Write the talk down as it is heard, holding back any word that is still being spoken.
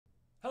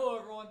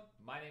everyone,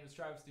 my name is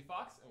Travis D.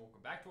 Fox, and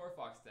welcome back to our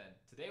Fox Den.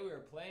 Today we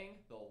are playing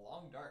The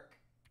Long Dark.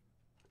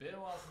 Been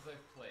a while since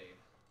I've played.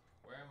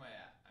 Where am I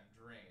at? I'm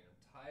drained,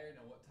 I'm tired,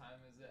 and what time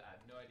is it? I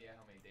have no idea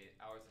how many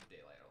hours of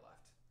daylight are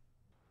left.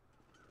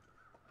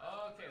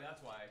 Okay,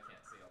 that's why I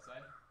can't see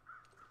outside.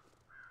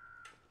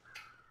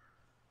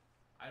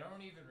 I don't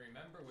even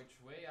remember which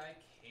way I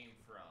came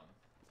from.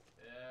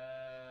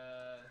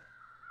 I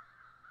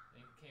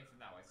think it came from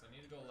that way, so I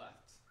need to go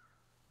left.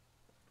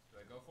 Do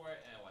I go for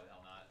it? Eh, why the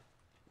hell not?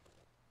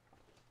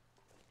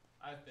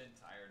 I've been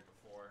tired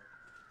before.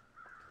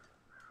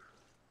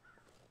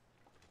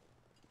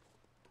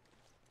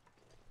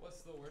 What's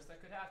the worst that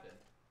could happen?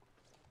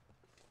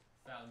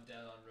 Found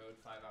dead on road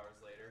 5 hours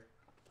later.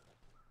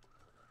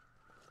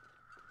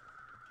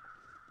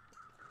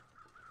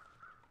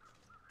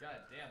 God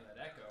damn, that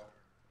echo.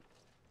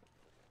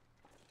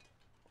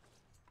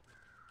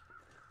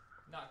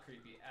 Not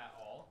creepy at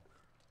all.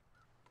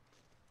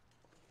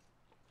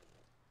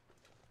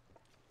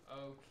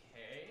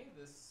 Okay,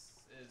 this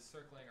is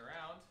circling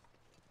around.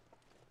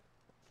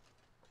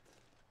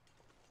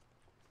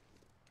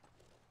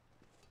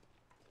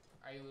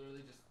 Are you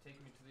literally just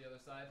taking me to the other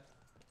side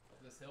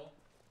of this hill?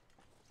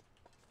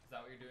 Is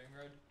that what you're doing,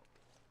 Road?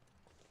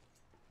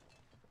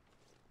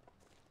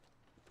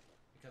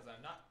 Because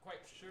I'm not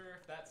quite sure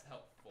if that's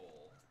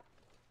helpful.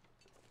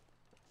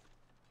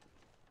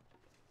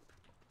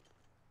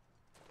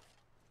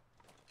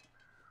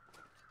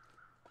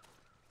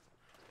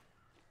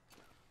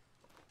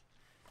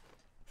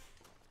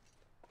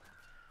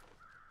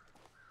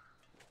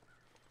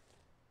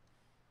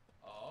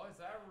 Oh, is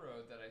that a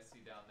road that I see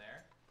down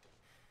there?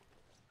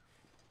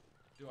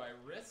 Do I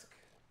risk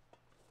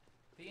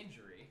the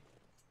injury?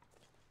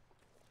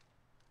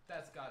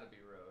 That's gotta be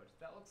road.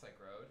 That looks like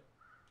road.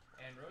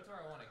 And road's where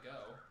I want to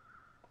go.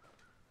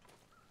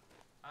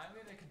 I'm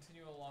gonna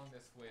continue along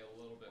this way a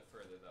little bit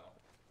further though.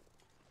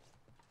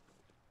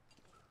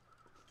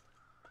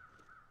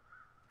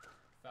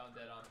 Found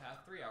dead on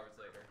path 3 hours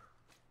later.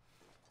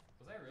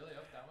 Was I really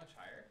up that much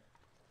higher?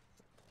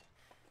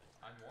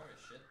 I'm warm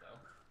as shit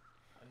though.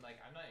 And like,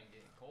 I'm not even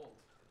getting cold.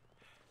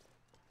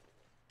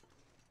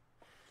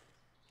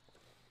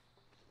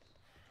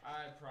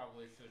 I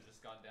probably should have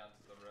just gone down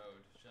to the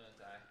road,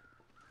 shouldn't I?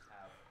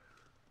 Have.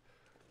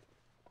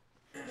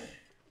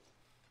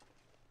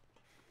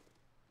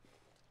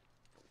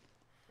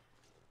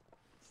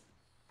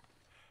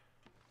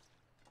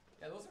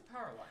 Yeah, those are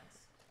power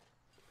lines.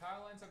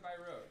 Power lines are by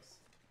roads.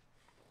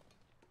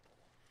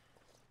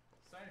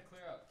 Starting to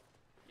clear up.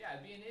 Yeah,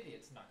 I'd be an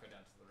idiot to not go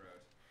down to the road.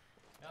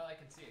 Now that I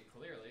can see it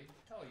clearly,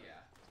 hell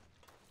yeah.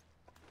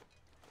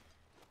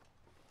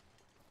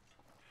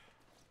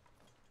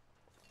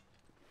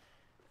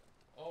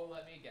 Oh,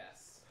 let me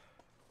guess.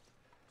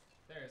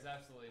 There is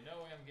absolutely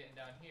no way I'm getting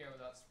down here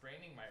without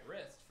spraining my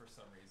wrist for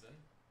some reason.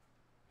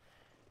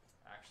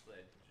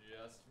 Actually, I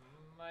just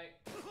might...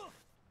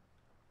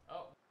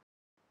 Oh.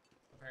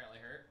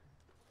 Apparently hurt.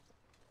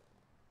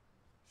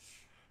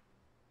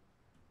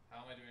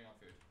 How am I doing on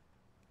food?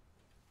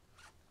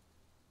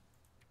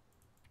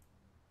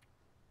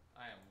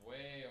 I am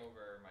way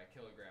over my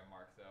kilogram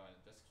mark though, and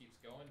it just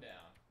keeps going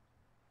down.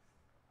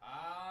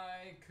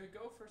 I could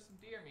go for some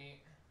deer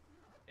meat.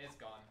 It's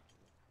gone.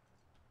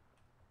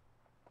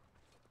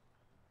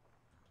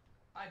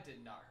 I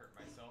did not hurt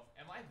myself.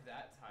 Am I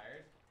that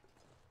tired?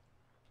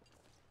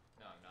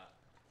 No, I'm not.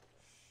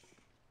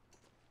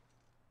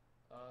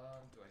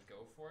 Do I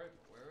go for it?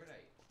 Where would I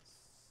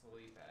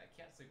sleep at? I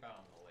can't sleep out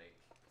on the lake.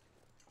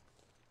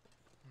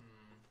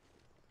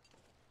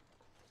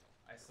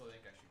 I still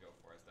think I should go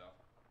for it though.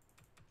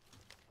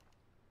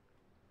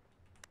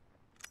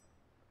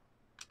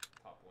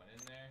 Pop one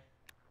in there.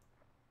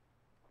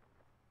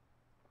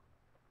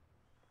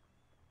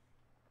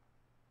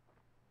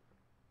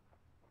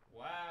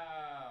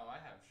 Wow, I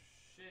have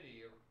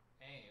shitty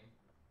aim.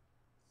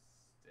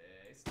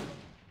 Stay still.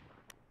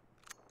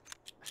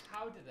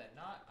 How did that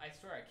not? I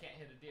swear I can't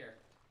hit a deer.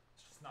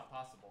 It's just not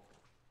possible.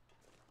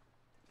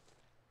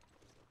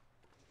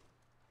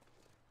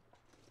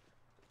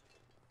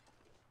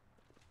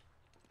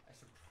 I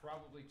should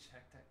probably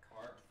check that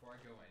cart before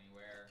I go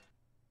anywhere.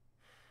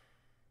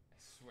 I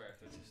swear if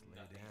there's Just lay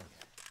nothing. down.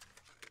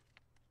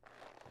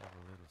 Have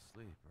a little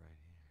sleep right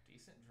here.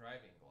 Decent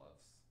driving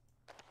gloves.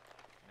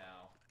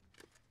 Now.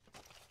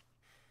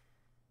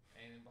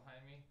 Anything behind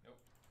me? Nope.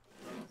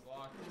 It's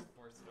locked. Let's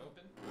force it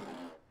open.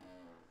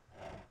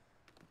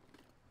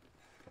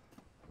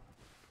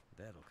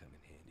 That'll come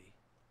in handy.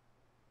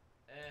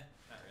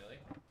 Not really.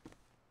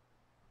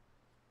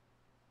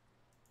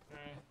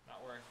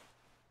 Not worth.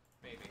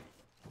 Maybe.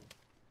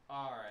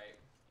 Alright.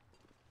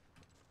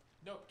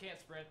 Nope, can't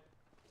sprint.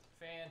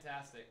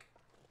 Fantastic.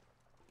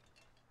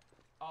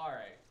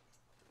 Alright.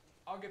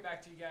 I'll get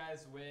back to you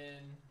guys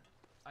when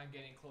I'm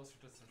getting closer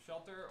to some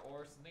shelter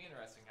or something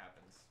interesting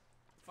happens.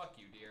 Fuck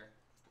you, dear.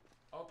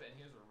 Oh, and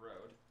here's a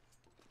road.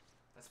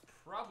 That's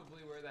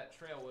probably where that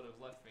trail would have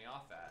left me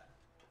off at.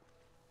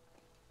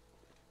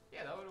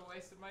 Yeah, that would have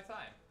wasted my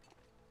time.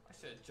 I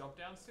should have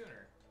jumped down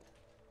sooner.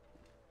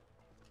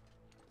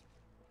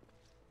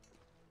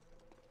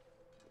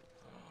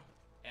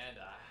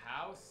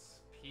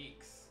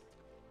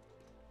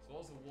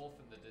 wolf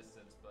in the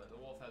distance, but the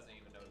wolf hasn't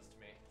even noticed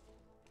me.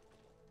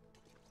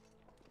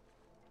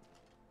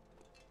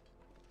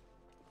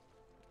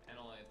 And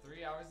only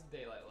 3 hours of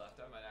daylight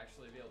left. I might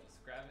actually be able to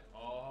scrap it.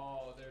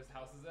 Oh, there's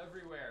houses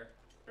everywhere.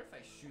 What if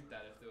I shoot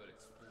that if they would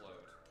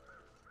explode?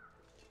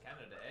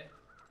 Canada, eh?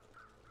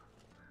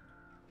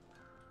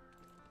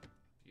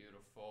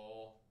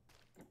 Beautiful.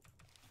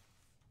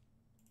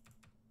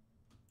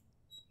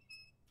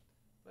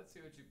 Let's see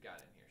what you've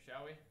got in here,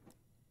 shall we?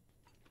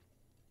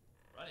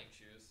 Running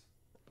shoes.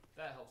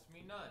 That helps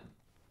me none.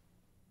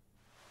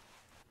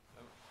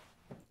 Oh.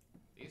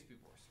 These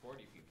people are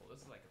sporty people.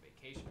 This is like a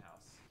vacation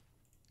house.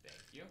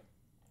 Thank you.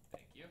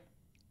 Thank you.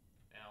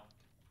 Now.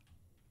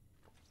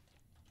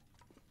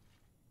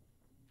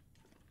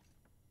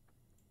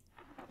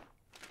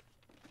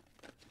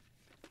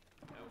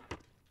 Nope.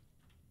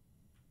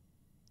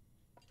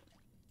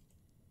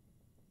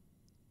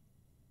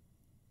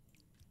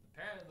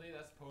 Apparently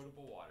that's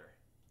potable water.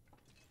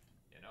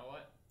 You know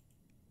what?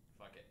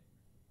 Fuck it.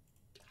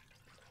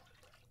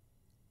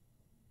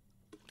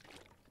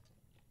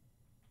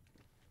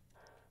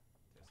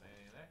 There's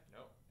anything in there?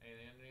 Nope.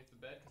 Anything underneath the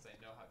bed? Because I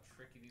know how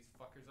tricky these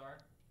fuckers are.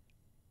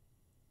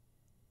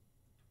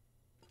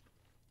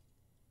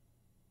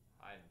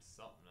 Hiding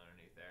something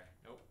underneath there.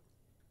 Nope.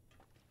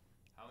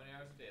 How many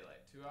hours of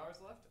daylight? 2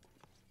 hours left?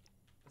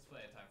 That's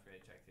plenty of time for me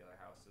to check the other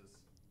houses.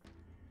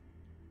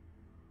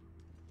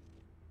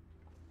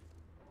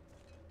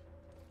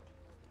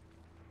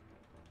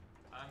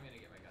 I'm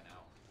gonna get my gun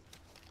out.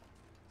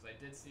 Because I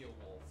did see a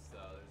wolf, so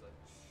there's a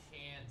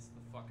chance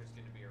the fucker's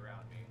gonna be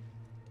around me.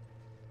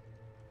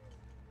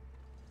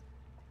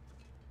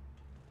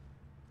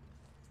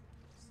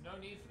 There's no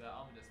need for that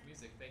ominous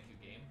music, thank you,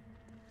 game.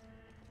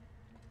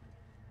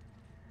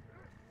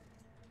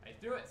 I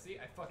threw it, see?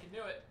 I fucking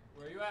knew it.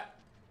 Where are you at?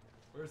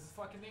 Where's this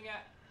fucking thing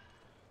at?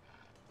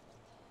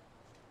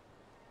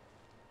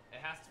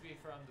 It has to be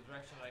from the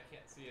direction that I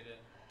can't see it in.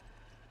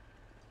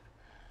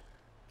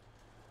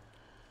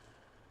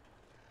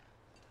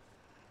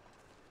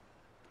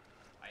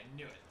 I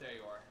knew it. There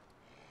you are.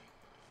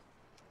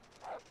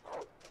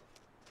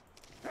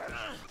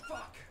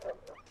 Fuck!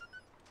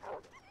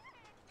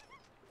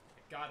 I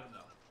got him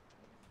though.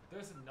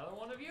 There's another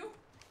one of you?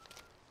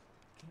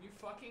 Can you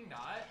fucking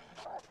not?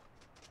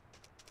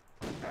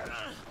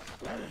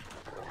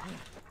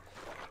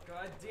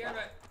 God damn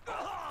it!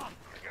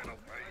 Get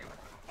away, you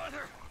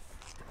mother!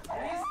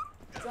 Please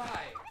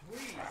die,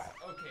 please.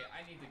 Okay,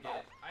 I need to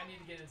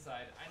get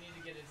inside. I need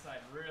to get inside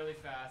really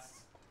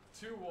fast.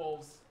 2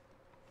 wolves.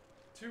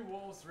 2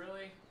 wolves,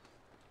 really?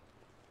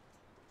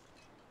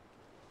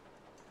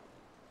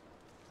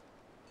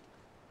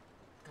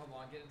 Come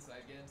on, get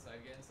inside, get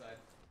inside, get inside.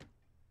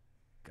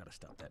 Gotta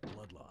stop that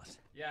blood loss.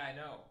 Yeah, I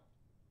know.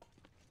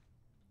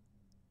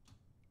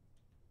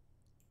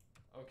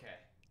 Okay.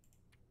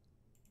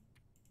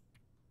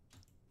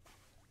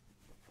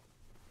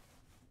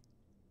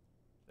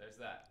 There's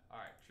that.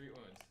 Alright, treat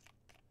wounds.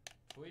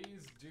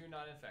 Please do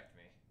not infect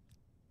me.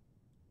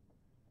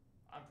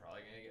 I'm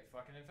probably gonna get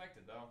fucking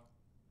infected though.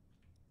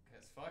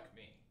 Cause fuck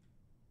me.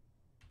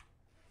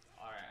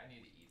 Alright, I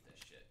need to eat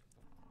this shit.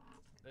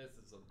 This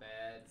is a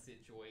bad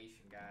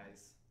situation,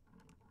 guys.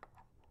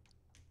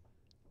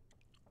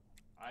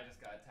 I just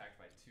got attacked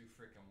by 2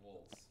 freaking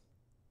wolves.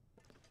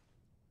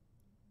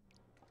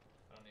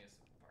 I don't need a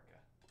simple parka.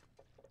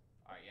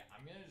 Alright, yeah,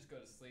 I'm gonna just go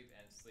to sleep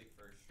and sleep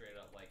for straight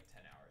up like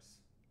 10 hours.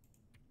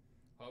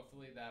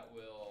 Hopefully that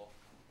will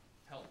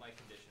help my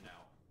condition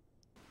out.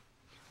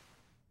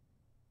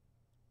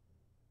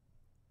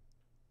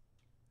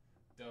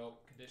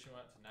 Dope. Condition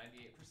went up to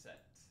 98%.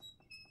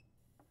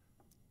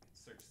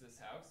 Search this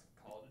house and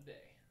call it a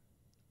day.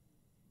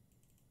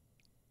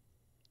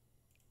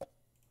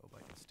 Hope I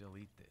can still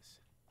eat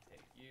this.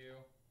 Take you.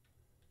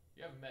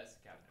 You have a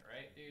medicine cabinet,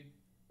 right, dude?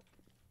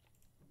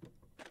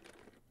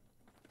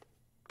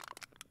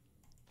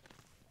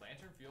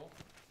 Lantern, fuel,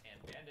 and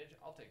bandage.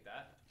 I'll take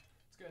that.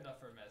 It's good enough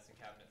for a medicine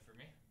cabinet for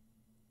me.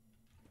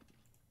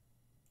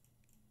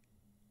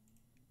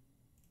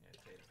 And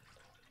take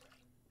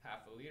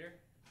half a liter.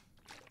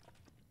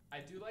 I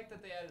do like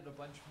that they added a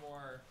bunch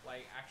more,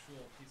 like, actual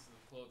pieces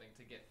of clothing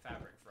to get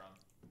fabric from.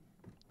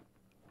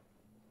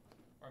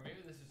 Or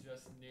maybe this is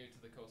just new to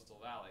the coastal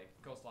highway,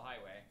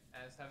 and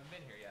I just haven't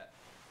been here yet.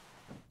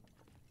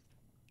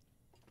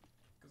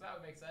 Because that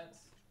would make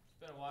sense.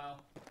 It's been a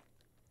while.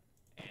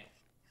 Eh.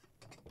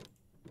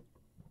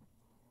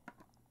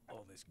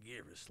 All this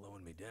gear is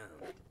slowing me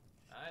down.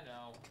 I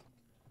know.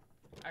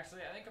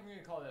 Actually, I think I'm going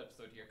to call that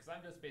episode here, because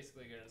I'm just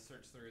basically going to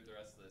search through the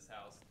rest of this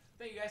house.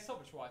 Thank you guys so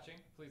much for watching.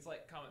 Please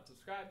like, comment,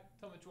 subscribe.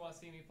 Tell me what you want to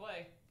see me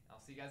play.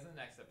 I'll see you guys in the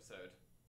next episode.